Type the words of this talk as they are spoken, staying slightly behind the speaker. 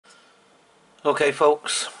Okay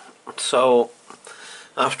folks, so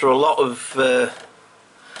after a lot of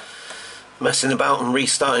messing about and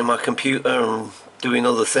restarting my computer and doing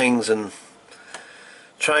other things and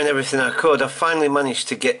trying everything I could, I finally managed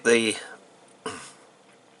to get the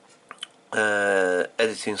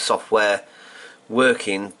editing software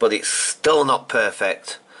working, but it's still not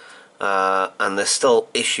perfect, and there's still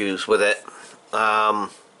issues with it,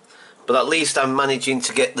 but at least I'm managing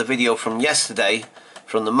to get the video from yesterday,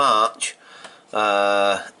 from the March,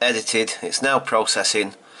 edited. It's now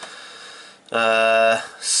processing,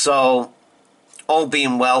 so all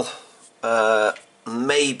being well,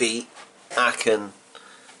 maybe I can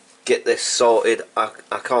get this sorted. I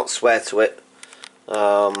can't swear to it,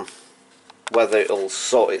 whether it'll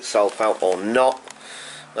sort itself out or not.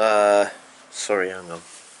 Sorry, hang on,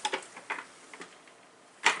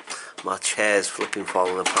 my chair's flipping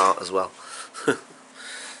falling apart as well.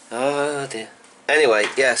 Oh dear. Anyway,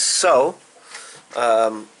 yes, so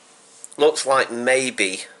looks like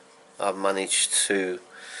maybe I've managed to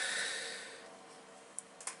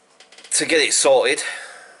get it sorted,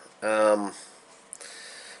 but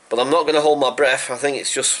I'm not going to hold my breath. I think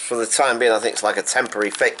it's just for the time being. I think it's like a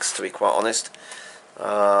temporary fix, to be quite honest.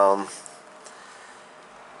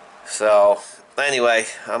 So anyway,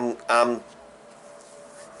 I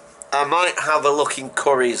might have a look in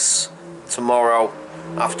Curry's tomorrow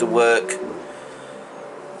after work,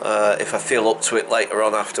 if I feel up to it later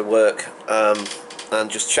on after work, and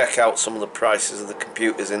just check out some of the prices of the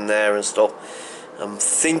computers in there and stuff. I'm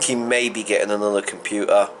thinking maybe getting another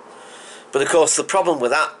computer, but of course the problem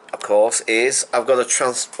with that, of course, is I've got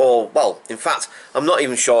to well, in fact, I'm not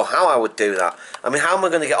even sure how I would do that. I mean, how am I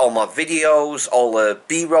going to get all my videos, all the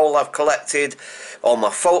B-roll I've collected, all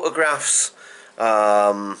my photographs,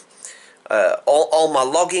 all my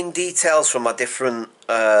login details from my different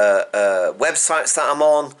websites that I'm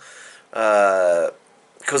on,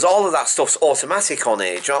 because all of that stuff's automatic on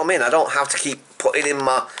here, do you know what I mean? I don't have to keep putting in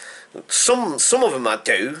my... Some of them I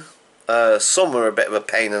do, some are a bit of a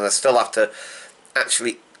pain, and I still have to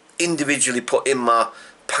actually individually put in my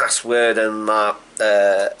password and my,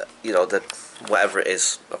 you know, the whatever it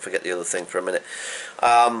is. I forget the other thing for a minute.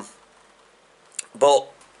 But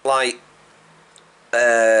like,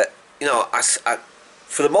 you know, I,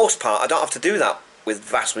 for the most part, I don't have to do that with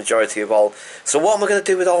vast majority of all. So what am I going to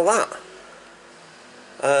do with all that?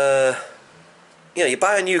 You know, you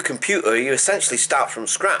buy a new computer, you essentially start from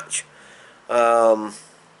scratch.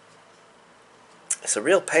 It's a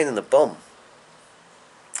real pain in the bum.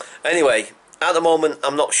 Anyway, at the moment,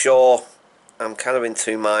 I'm not sure. I'm kind of in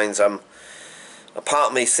two minds. A part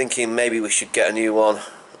of me is thinking maybe we should get a new one.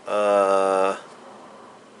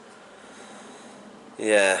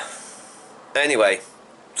 Yeah. Anyway,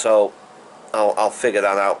 so I'll figure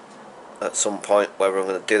that out at some point, whether I'm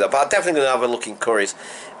going to do that. But I'm definitely going to have a look in Curry's.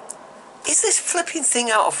 Is this flipping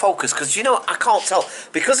thing out of focus? Because, you know, I can't tell.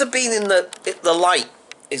 Because of being in the light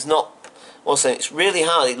is not... What's that? It's really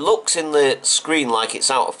hard. It looks in the screen like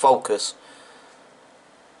it's out of focus.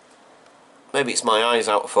 Maybe it's my eyes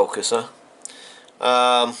out of focus, huh?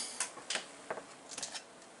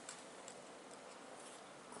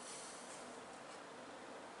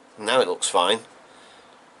 Now it looks fine.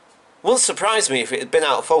 Wouldn't surprise me if it had been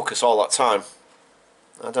out of focus all that time.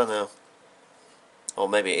 I don't know. Or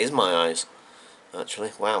maybe it is my eyes,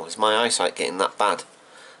 actually. Wow, is my eyesight getting that bad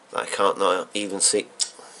that I can't not even see?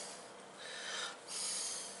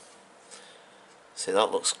 See,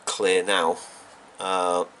 that looks clear now.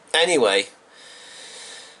 Anyway,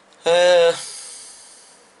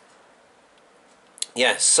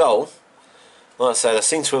 yeah, so, like I said, I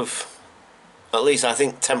seem to have, at least I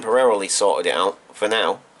think, temporarily sorted it out for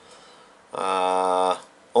now.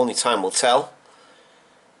 Only time will tell.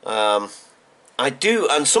 I do,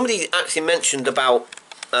 and somebody actually mentioned about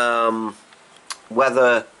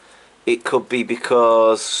whether it could be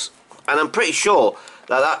because, and I'm pretty sure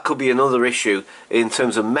that could be another issue in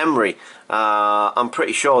terms of memory. I'm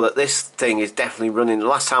pretty sure that this thing is definitely running. The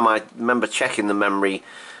last time I remember checking the memory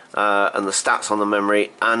and the stats on the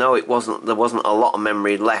memory, I know there wasn't a lot of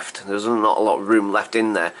memory left. There's not a lot of room left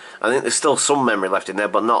in there. I think there's still some memory left in there,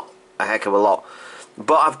 but not a heck of a lot.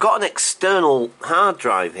 But I've got an external hard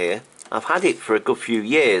drive here. I've had it for a good few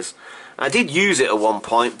years. I did use it at one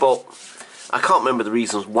point, but I can't remember the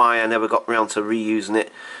reasons why I never got around to reusing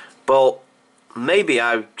it. But maybe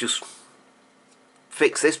I just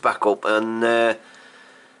fix this back up, and then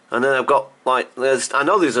I've got, like, I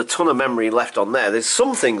know there's a ton of memory left on there. There's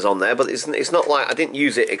some things on there, but it's not like I didn't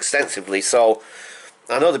use it extensively, so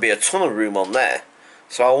I know there'd be a ton of room on there.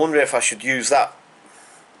 So I wonder if I should use that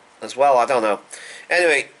as well. I don't know.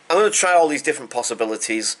 Anyway, I'm going to try all these different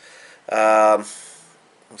possibilities.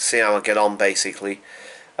 See how I get on, basically.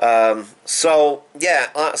 So yeah,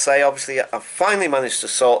 like I say, obviously I finally managed to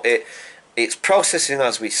sort it. It's processing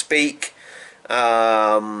as we speak,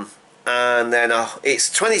 and then it's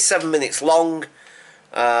 27 minutes long.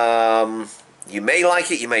 You may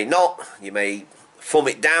like it, you may not, you may thumb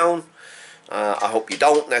it down. I hope you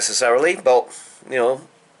don't necessarily, but you know,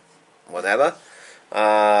 whatever.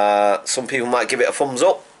 Some people might give it a thumbs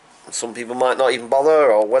up, some people might not even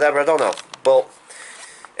bother, or whatever, I don't know. But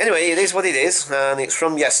anyway, it is what it is, and it's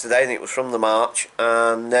from yesterday, and it was from the March,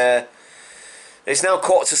 and it's now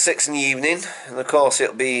 5:45 in the evening, and of course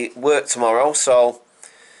it'll be work tomorrow, so,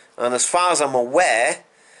 and as far as I'm aware,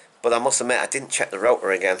 but I must admit I didn't check the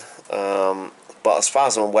rotor again, but as far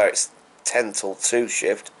as I'm aware it's 10 till 2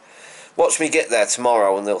 shift. Watch me get there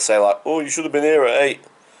tomorrow and they'll say like, oh, you should have been here at 8.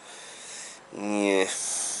 Yeah,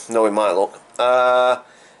 no, it might look.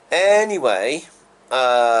 Anyway,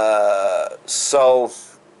 so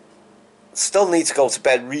still need to go to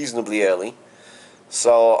bed reasonably early,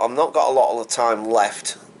 so I've not got a lot of the time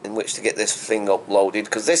left in which to get this thing uploaded,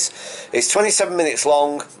 because this is 27 minutes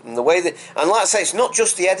long, and the way that, and like I say, it's not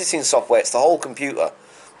just the editing software, it's the whole computer.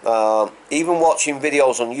 Even watching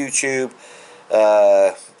videos on YouTube,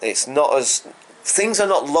 it's not as, things are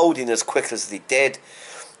not loading as quick as they did.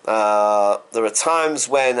 There are times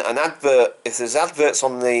when an advert, if there's adverts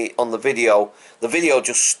on the video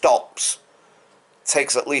just stops.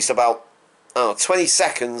 Takes at least about 20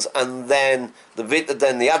 seconds, and then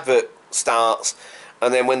the advert starts,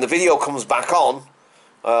 and then when the video comes back on,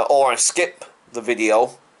 or I skip the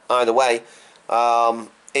video, either way, the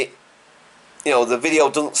video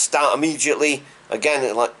doesn't start immediately. Again,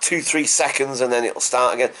 in like 2-3 seconds, and then it'll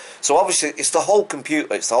start again. So obviously, it's the whole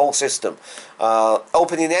computer, it's the whole system.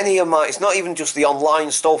 Opening any of my, it's not even just the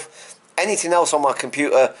online stuff. Anything else on my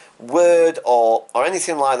computer, Word or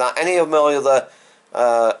anything like that. Any of my other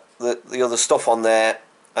the other stuff on there,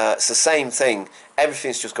 it's the same thing.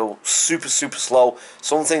 Everything's just go super slow.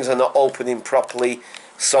 Some things are not opening properly,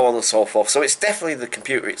 so on and so forth. So it's definitely the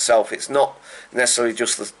computer itself. It's not necessarily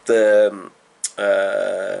just the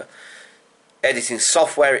editing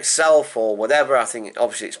software itself or whatever. I think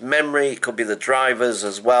obviously it's memory. It could be the drivers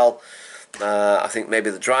as well. I think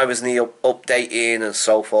maybe the drivers need updating and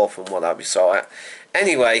so forth and what have you. So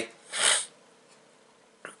anyway,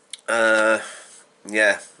 yeah.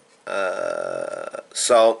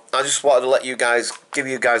 So I just wanted to give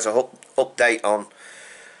you guys a update on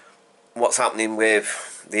what's happening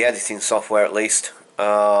with the editing software, at least.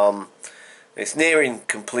 It's nearing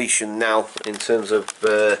completion now in terms of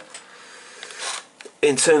the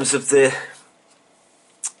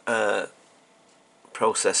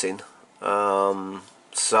processing.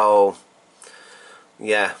 So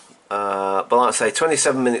yeah, but like I say,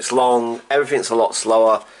 27 minutes long. Everything's a lot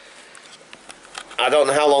slower. I don't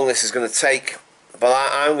know how long this is going to take, but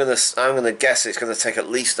I'm gonna guess it's going to take at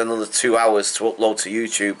least another 2 hours to upload to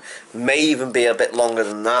YouTube. May even be a bit longer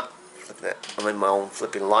than that. I'm in my own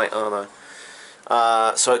flipping light, aren't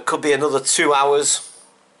I? So it could be another 2 hours,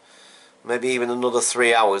 maybe even another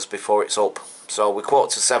 3 hours before it's up. So we're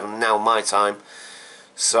 6:45 now, my time.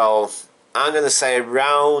 So I'm going to say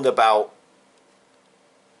around about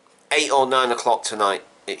 8 or 9 o'clock tonight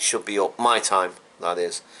it should be up, my time, that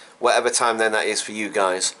is. Whatever time then that is for you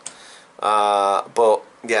guys. But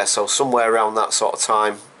yeah, so somewhere around that sort of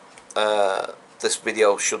time, this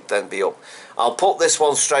video should then be up. I'll put this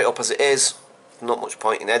one straight up as it is. Not much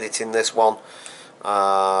point in editing this one.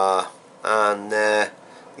 Yeah.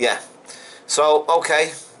 So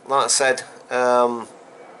okay, like I said,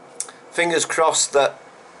 fingers crossed that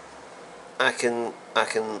I can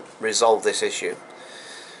resolve this issue.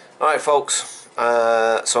 Alright folks, so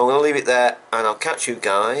I'm going to leave it there, and I'll catch you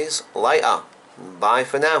guys later. Bye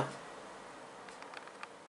for now.